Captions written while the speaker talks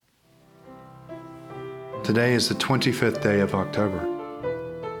Today is the 25th day of October,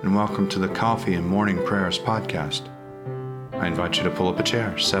 and welcome to the Coffee and Morning Prayers podcast. I invite you to pull up a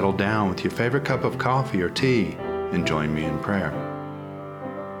chair, settle down with your favorite cup of coffee or tea, and join me in prayer.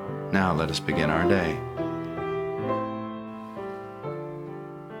 Now let us begin our day.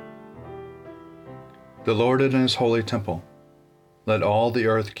 The Lord is in His holy temple. Let all the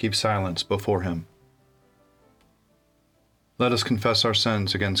earth keep silence before Him. Let us confess our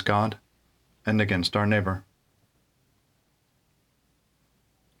sins against God and against our neighbor.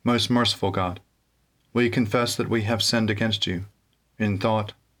 Most merciful God, we confess that we have sinned against you in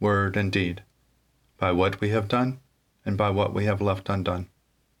thought, word, and deed, by what we have done and by what we have left undone.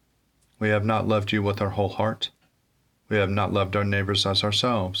 We have not loved you with our whole heart. We have not loved our neighbors as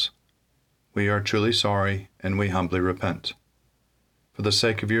ourselves. We are truly sorry, and we humbly repent. For the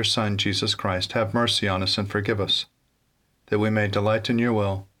sake of your Son, Jesus Christ, have mercy on us and forgive us, that we may delight in your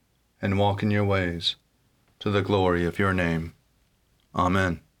will and walk in your ways, to the glory of your name.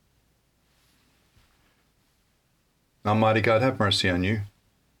 Amen. Almighty God, have mercy on you,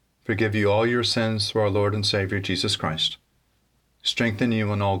 forgive you all your sins through our Lord and Savior Jesus Christ, strengthen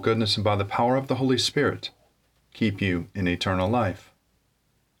you in all goodness, and by the power of the Holy Spirit, keep you in eternal life.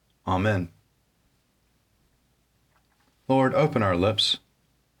 Amen. Lord, open our lips,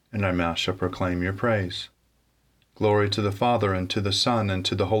 and our mouth shall proclaim your praise. Glory to the Father, and to the Son, and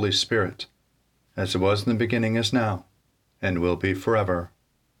to the Holy Spirit, as it was in the beginning, is now, and will be forever.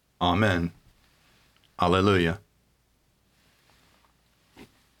 Amen. Alleluia.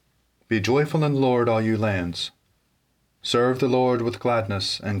 Be joyful in the Lord, all you lands. Serve the Lord with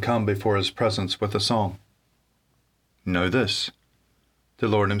gladness, and come before His presence with a song. Know this, the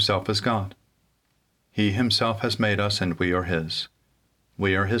Lord Himself is God. He Himself has made us, and we are His.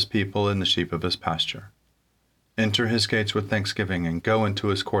 We are His people and the sheep of His pasture. Enter His gates with thanksgiving, and go into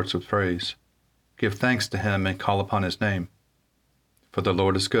His courts with praise. Give thanks to Him, and call upon His name. For the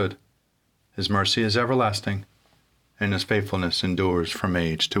Lord is good. His mercy is everlasting, and His faithfulness endures from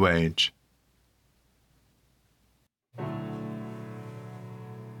age to age.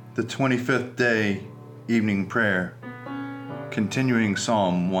 The 25th day, evening prayer, continuing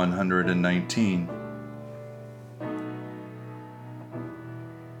Psalm 119.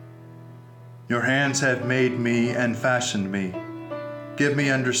 Your hands have made me and fashioned me. Give me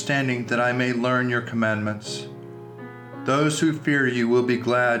understanding that I may learn your commandments. Those who fear you will be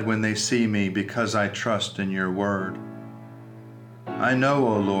glad when they see me, because I trust in your word. I know,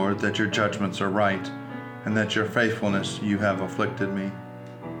 O Lord, that your judgments are right, and that your faithfulness you have afflicted me.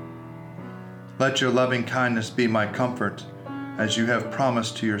 Let your loving kindness be my comfort, as you have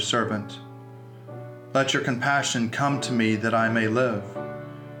promised to your servant. Let your compassion come to me that I may live,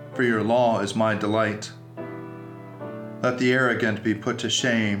 for your law is my delight. Let the arrogant be put to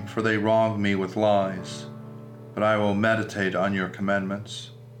shame, for they wrong me with lies, but I will meditate on your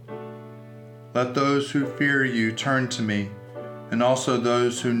commandments. Let those who fear you turn to me, and also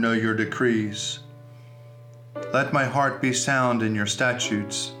those who know your decrees. Let my heart be sound in your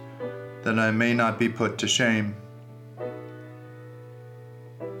statutes, that I may not be put to shame.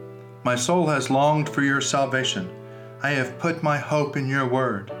 My soul has longed for your salvation. I have put my hope in your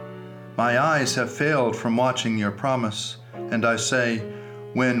word. My eyes have failed from watching your promise, and I say,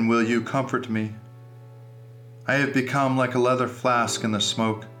 when will you comfort me? I have become like a leather flask in the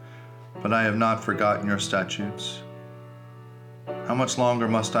smoke, but I have not forgotten your statutes. How much longer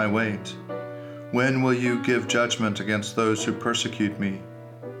must I wait? When will you give judgment against those who persecute me?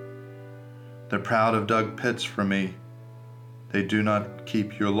 The proud have dug pits for me. They do not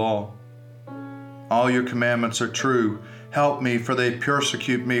keep your law. All your commandments are true. Help me, for they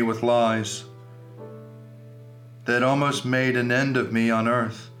persecute me with lies. They had almost made an end of me on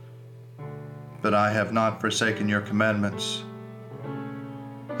earth, but I have not forsaken your commandments.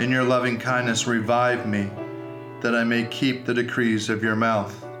 In your loving kindness revive me, that I may keep the decrees of your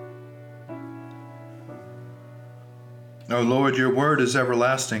mouth. O Lord, your word is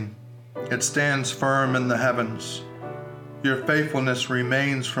everlasting. It stands firm in the heavens. Your faithfulness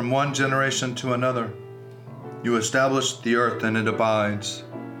remains from one generation to another. You established the earth, and it abides.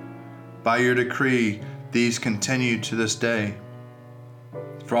 By your decree, these continue to this day.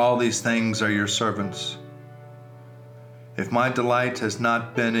 For all these things are your servants. If my delight has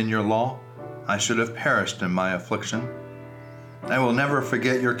not been in your law, I should have perished in my affliction. I will never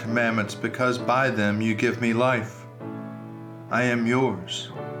forget your commandments, because by them you give me life. I am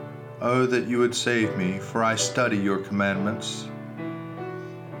yours. Oh, that you would save me, for I study your commandments.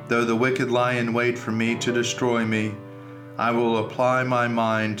 Though the wicked lie in wait for me to destroy me, I will apply my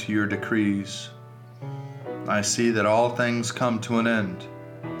mind to your decrees. I see that all things come to an end.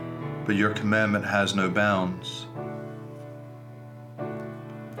 but your commandment has no bounds.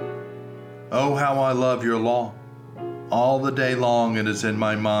 Oh, how I love your law! All the day long it is in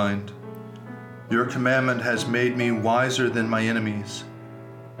my mind. Your commandment has made me wiser than my enemies,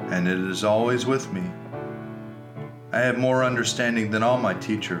 and it is always with me. I have more understanding than all my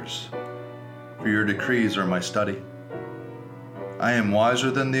teachers, for your decrees are my study. I am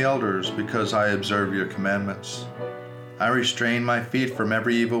wiser than the elders because I observe your commandments. I restrain my feet from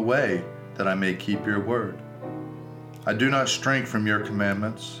every evil way, that I may keep your word. I do not shrink from your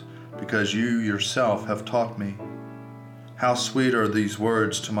commandments, because you yourself have taught me. How sweet are these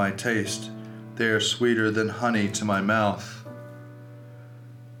words to my taste! They are sweeter than honey to my mouth.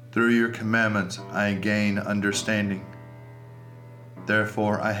 Through your commandments I gain understanding.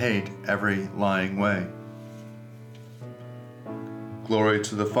 Therefore I hate every lying way. Glory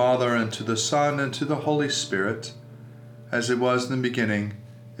to the Father, and to the Son, and to the Holy Spirit, as it was in the beginning,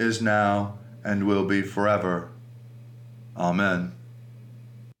 is now, and will be forever. Amen.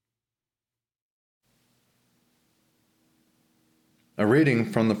 A reading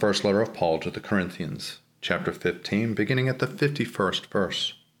from the first letter of Paul to the Corinthians, chapter 15, beginning at the 51st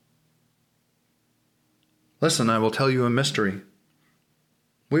verse. Listen, I will tell you a mystery.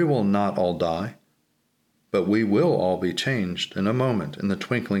 We will not all die, but we will all be changed in a moment, in the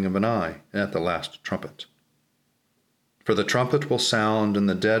twinkling of an eye, at the last trumpet. For the trumpet will sound, and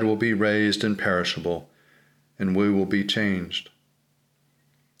the dead will be raised imperishable, and we will be changed.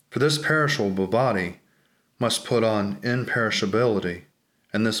 For this perishable body must put on imperishability,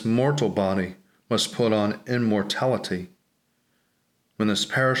 and this mortal body must put on immortality. When this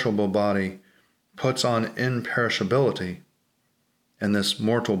perishable body puts on imperishability, and this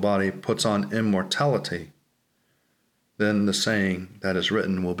mortal body puts on immortality, then the saying that is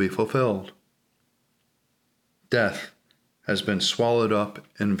written will be fulfilled. Death has been swallowed up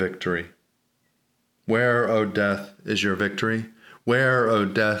in victory. Where, O death, is your victory? Where, O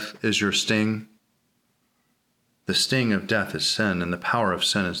death, is your sting? The sting of death is sin, and the power of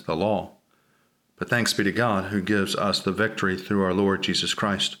sin is the law. But thanks be to God, who gives us the victory through our Lord Jesus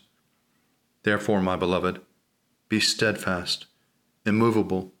Christ. Therefore, my beloved, be steadfast,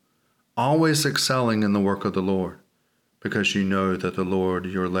 immovable, always excelling in the work of the Lord, because you know that the Lord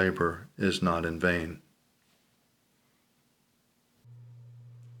your labor is not in vain.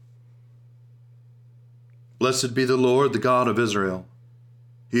 Blessed be the Lord, the God of Israel.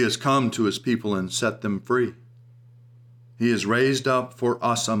 He has come to his people and set them free. He has raised up for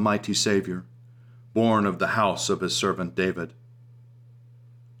us a mighty Savior, born of the house of his servant David.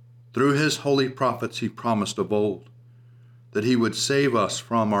 Through his holy prophets he promised of old that he would save us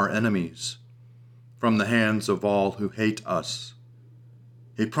from our enemies, from the hands of all who hate us.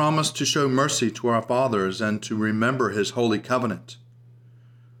 He promised to show mercy to our fathers and to remember his holy covenant.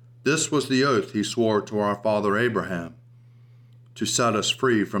 This was the oath he swore to our father Abraham, to set us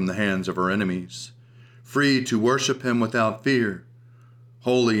free from the hands of our enemies, free to worship him without fear,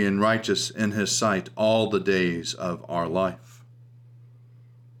 holy and righteous in his sight all the days of our life.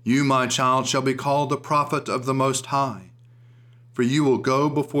 You, my child, shall be called the prophet of the Most High, for you will go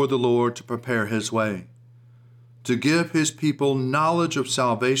before the Lord to prepare his way, to give his people knowledge of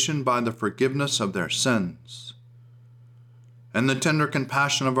salvation by the forgiveness of their sins. And the tender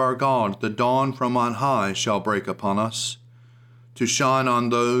compassion of our God, the dawn from on high, shall break upon us, to shine on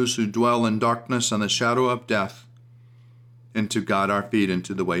those who dwell in darkness and the shadow of death, and to guide our feet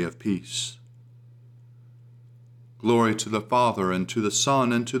into the way of peace. Glory to the Father, and to the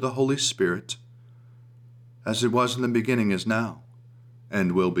Son, and to the Holy Spirit, as it was in the beginning, is now,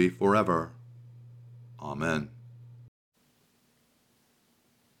 and will be forever. Amen.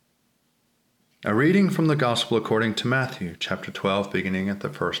 A reading from the Gospel according to Matthew, chapter 12, beginning at the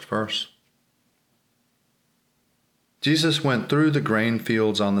first verse. Jesus went through the grain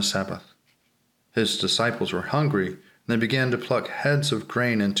fields on the Sabbath. His disciples were hungry, and they began to pluck heads of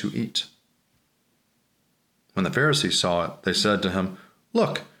grain and to eat. When the Pharisees saw it, they said to him,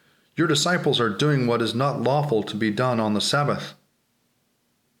 "Look, your disciples are doing what is not lawful to be done on the Sabbath."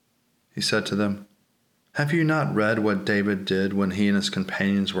 He said to them, "Have you not read what David did when he and his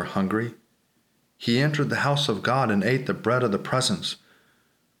companions were hungry? He entered the house of God and ate the bread of the presence,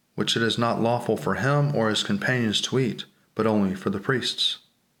 which it is not lawful for him or his companions to eat, but only for the priests.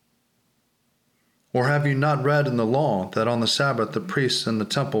 Or have you not read in the law that on the Sabbath the priests in the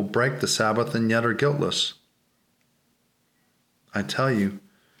temple break the Sabbath and yet are guiltless? I tell you,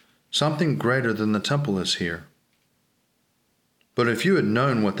 something greater than the temple is here. But if you had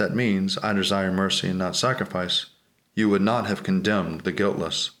known what that means, I desire mercy and not sacrifice, you would not have condemned the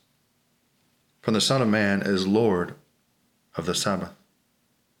guiltless. For the Son of Man is Lord of the Sabbath."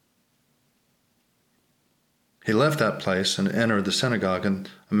 He left that place and entered the synagogue, and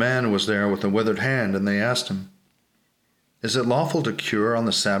a man was there with a withered hand, and they asked him, "Is it lawful to cure on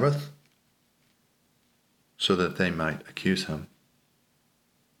the Sabbath?" So that they might accuse him.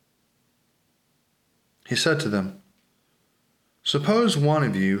 He said to them, "Suppose one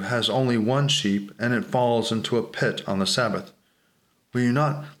of you has only one sheep, and it falls into a pit on the Sabbath. Will you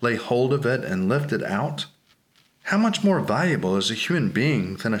not lay hold of it and lift it out? How much more valuable is a human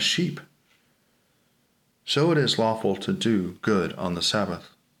being than a sheep? So it is lawful to do good on the Sabbath."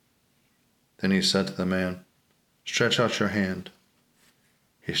 Then he said to the man, "Stretch out your hand."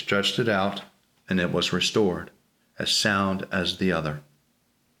 He stretched it out, and it was restored, as sound as the other.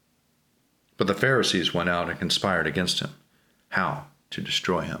 But the Pharisees went out and conspired against him, how to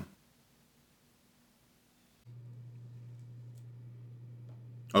destroy him.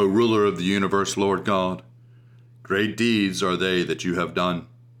 O ruler of the universe, Lord God, great deeds are they that you have done,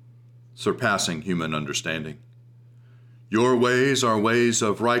 surpassing human understanding. Your ways are ways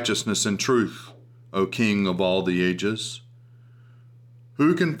of righteousness and truth, O King of all the ages.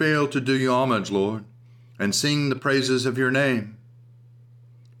 Who can fail to do you homage, Lord, and sing the praises of your name?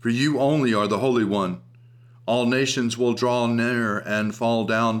 For you only are the Holy One. All nations will draw near and fall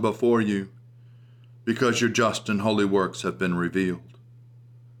down before you, because your just and holy works have been revealed.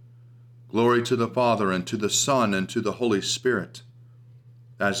 Glory to the Father, and to the Son, and to the Holy Spirit,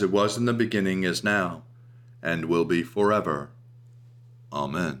 as it was in the beginning, is now, and will be forever.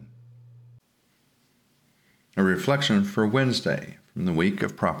 Amen. A reflection for Wednesday from the week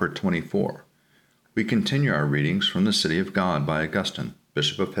of Proper 24. We continue our readings from The City of God by Augustine,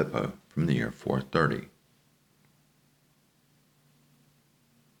 Bishop of Hippo, from the year 430.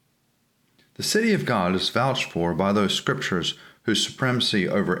 The city of God is vouched for by those scriptures whose supremacy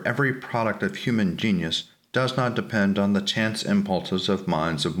over every product of human genius does not depend on the chance impulses of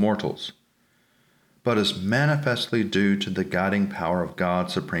minds of mortals, but is manifestly due to the guiding power of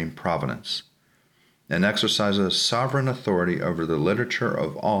God's supreme providence, and exercises sovereign authority over the literature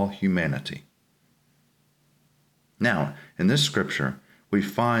of all humanity. Now, in this scripture, we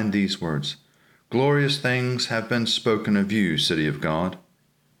find these words, "Glorious things have been spoken of you, city of God."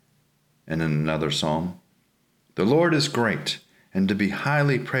 And in another psalm, "The Lord is great, and to be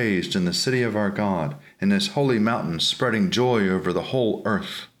highly praised in the city of our God, in his holy mountains, spreading joy over the whole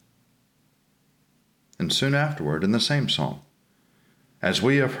earth." And soon afterward, in the same psalm, "As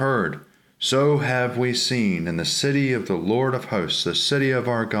we have heard, so have we seen in the city of the Lord of hosts, the city of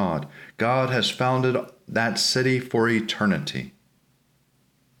our God. God has founded that city for eternity."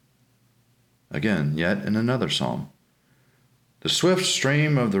 Again, yet in another psalm, "The swift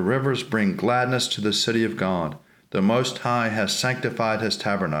stream of the rivers bring gladness to the city of God. The Most High has sanctified his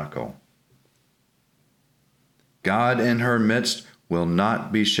tabernacle. God in her midst will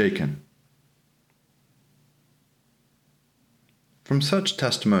not be shaken." From such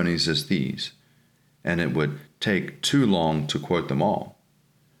testimonies as these, and it would take too long to quote them all,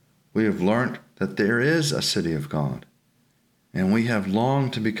 we have learnt that there is a city of God, and we have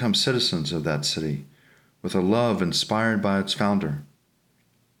longed to become citizens of that city, with a love inspired by its founder.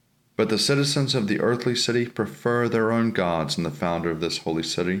 But the citizens of the earthly city prefer their own gods and the founder of this holy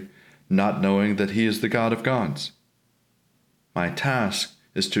city, not knowing that he is the God of gods. My task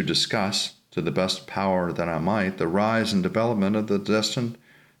is to discuss, to the best power that I might, the rise and development of the destined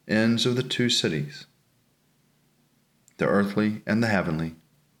ends of the two cities, the earthly and the heavenly,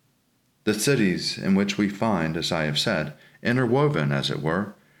 the cities in which we find, as I have said, interwoven, as it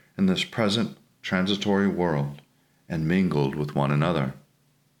were, in this present transitory world, and mingled with one another.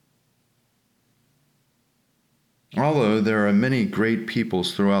 Although there are many great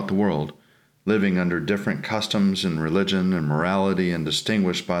peoples throughout the world, living under different customs and religion and morality and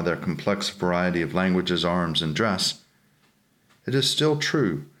distinguished by their complex variety of languages, arms, and dress, it is still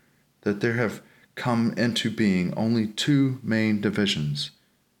true that there have come into being only two main divisions,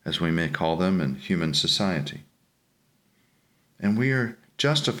 as we may call them, in human society. And we are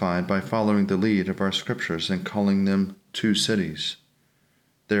justified by following the lead of our scriptures and calling them two cities.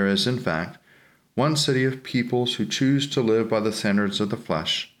 There is, in fact, one city of peoples who choose to live by the standards of the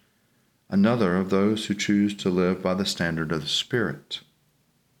flesh, another of those who choose to live by the standard of the Spirit.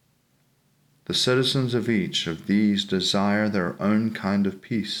 The citizens of each of these desire their own kind of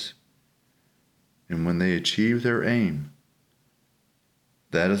peace, and when they achieve their aim,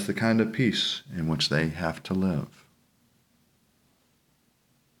 that is the kind of peace in which they have to live.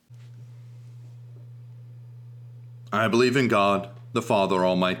 I believe in God, the Father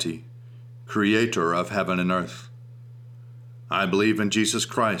Almighty, creator of heaven and earth. I believe in Jesus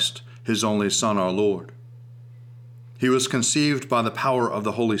Christ, his only Son, our Lord. He was conceived by the power of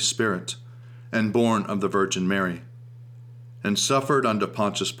the Holy Spirit and born of the Virgin Mary, and suffered under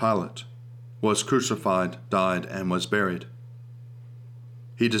Pontius Pilate, was crucified, died, and was buried.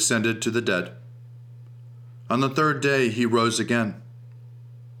 He descended to the dead. On the third day he rose again.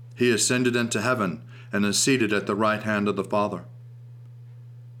 He ascended into heaven and is seated at the right hand of the Father.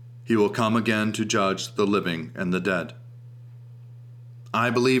 He will come again to judge the living and the dead. I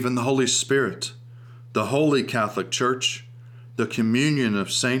believe in the Holy Spirit, the Holy Catholic Church, the communion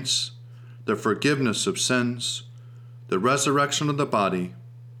of saints, the forgiveness of sins, the resurrection of the body,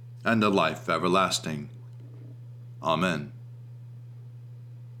 and the life everlasting. Amen.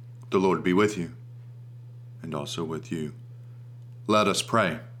 The Lord be with you, and also with you. Let us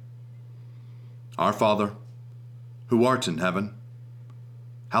pray. Our Father, who art in heaven,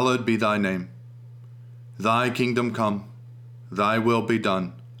 hallowed be thy name. Thy kingdom come, thy will be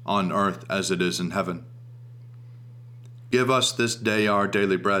done, on earth as it is in heaven. Give us this day our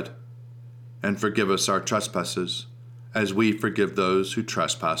daily bread, and forgive us our trespasses, as we forgive those who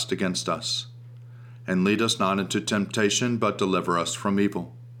trespass against us. And lead us not into temptation, but deliver us from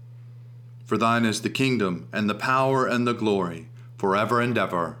evil. For thine is the kingdom, and the power, and the glory, forever and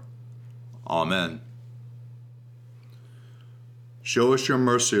ever. Amen. Show us your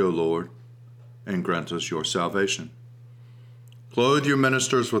mercy, O Lord, and grant us your salvation. Clothe your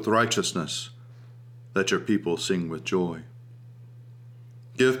ministers with righteousness. Let your people sing with joy.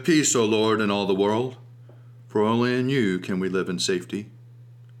 Give peace, O Lord, in all the world, for only in you can we live in safety.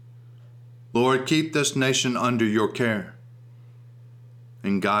 Lord, keep this nation under your care,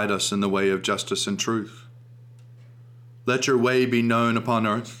 and guide us in the way of justice and truth. Let your way be known upon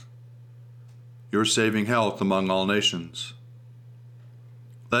earth, your saving health among all nations.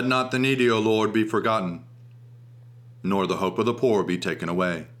 Let not the needy, O Lord, be forgotten, nor the hope of the poor be taken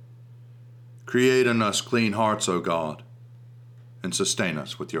away. Create in us clean hearts, O God, and sustain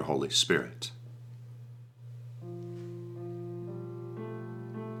us with your Holy Spirit.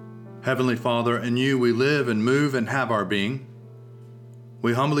 Heavenly Father, in you we live and move and have our being.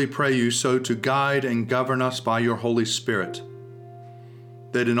 We humbly pray you so to guide and govern us by your Holy Spirit,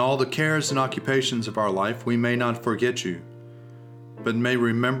 that in all the cares and occupations of our life we may not forget you, but may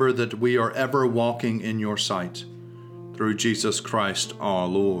remember that we are ever walking in your sight, through Jesus Christ our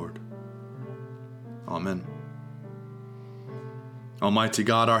Lord. Amen. Almighty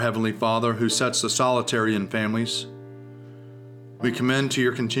God, our Heavenly Father, who sets the solitary in families, we commend to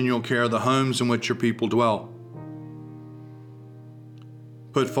your continual care the homes in which your people dwell.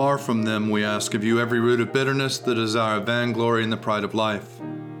 Put far from them, we ask of you, every root of bitterness, the desire of vainglory, and the pride of life.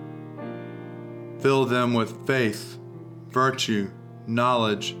 Fill them with faith, virtue,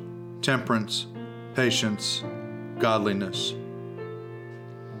 knowledge, temperance, patience, godliness.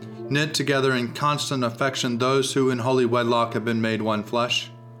 Knit together in constant affection those who in holy wedlock have been made one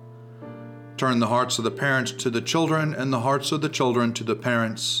flesh. Turn the hearts of the parents to the children, and the hearts of the children to the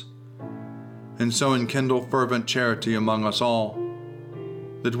parents, and so enkindle fervent charity among us all,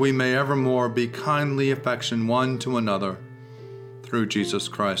 that we may evermore be kindly affection one to another, through Jesus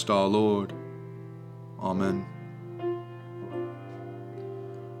Christ our Lord. Amen.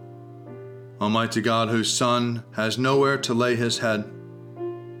 Almighty God, whose Son has nowhere to lay his head,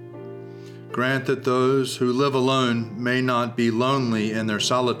 grant that those who live alone may not be lonely in their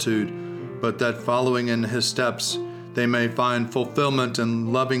solitude, but that following in his steps, they may find fulfillment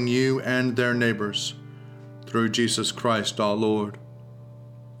in loving you and their neighbors, through Jesus Christ our Lord.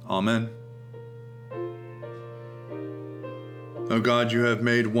 Amen. O God, you have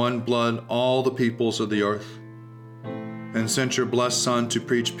made one blood all the peoples of the earth, and sent your blessed Son to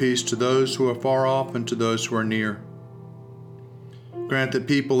preach peace to those who are far off and to those who are near. Grant that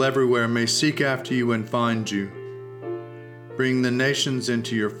people everywhere may seek after you and find you. Bring the nations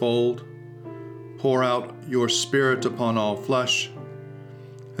into your fold. Pour out your Spirit upon all flesh,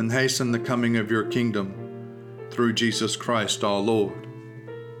 and hasten the coming of your kingdom, through Jesus Christ our Lord.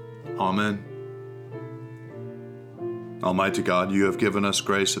 Amen. Almighty God, you have given us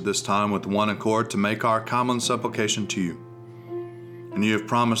grace at this time with one accord to make our common supplication to you. And you have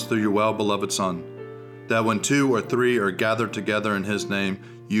promised through your well-beloved Son, that when 2 or 3 are gathered together in his name,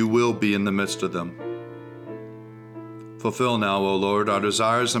 you will be in the midst of them. Fulfill now, O Lord, our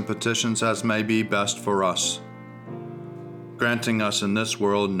desires and petitions as may be best for us, granting us in this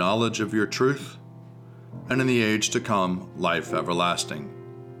world knowledge of your truth, and in the age to come, life everlasting.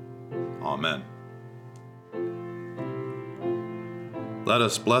 Amen. Let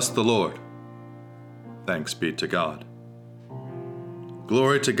us bless the Lord. Thanks be to God.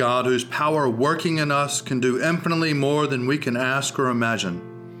 Glory to God, whose power working in us can do infinitely more than we can ask or imagine.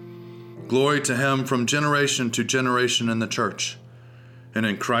 Glory to him from generation to generation in the church, and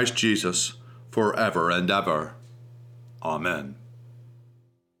in Christ Jesus, forever and ever. Amen.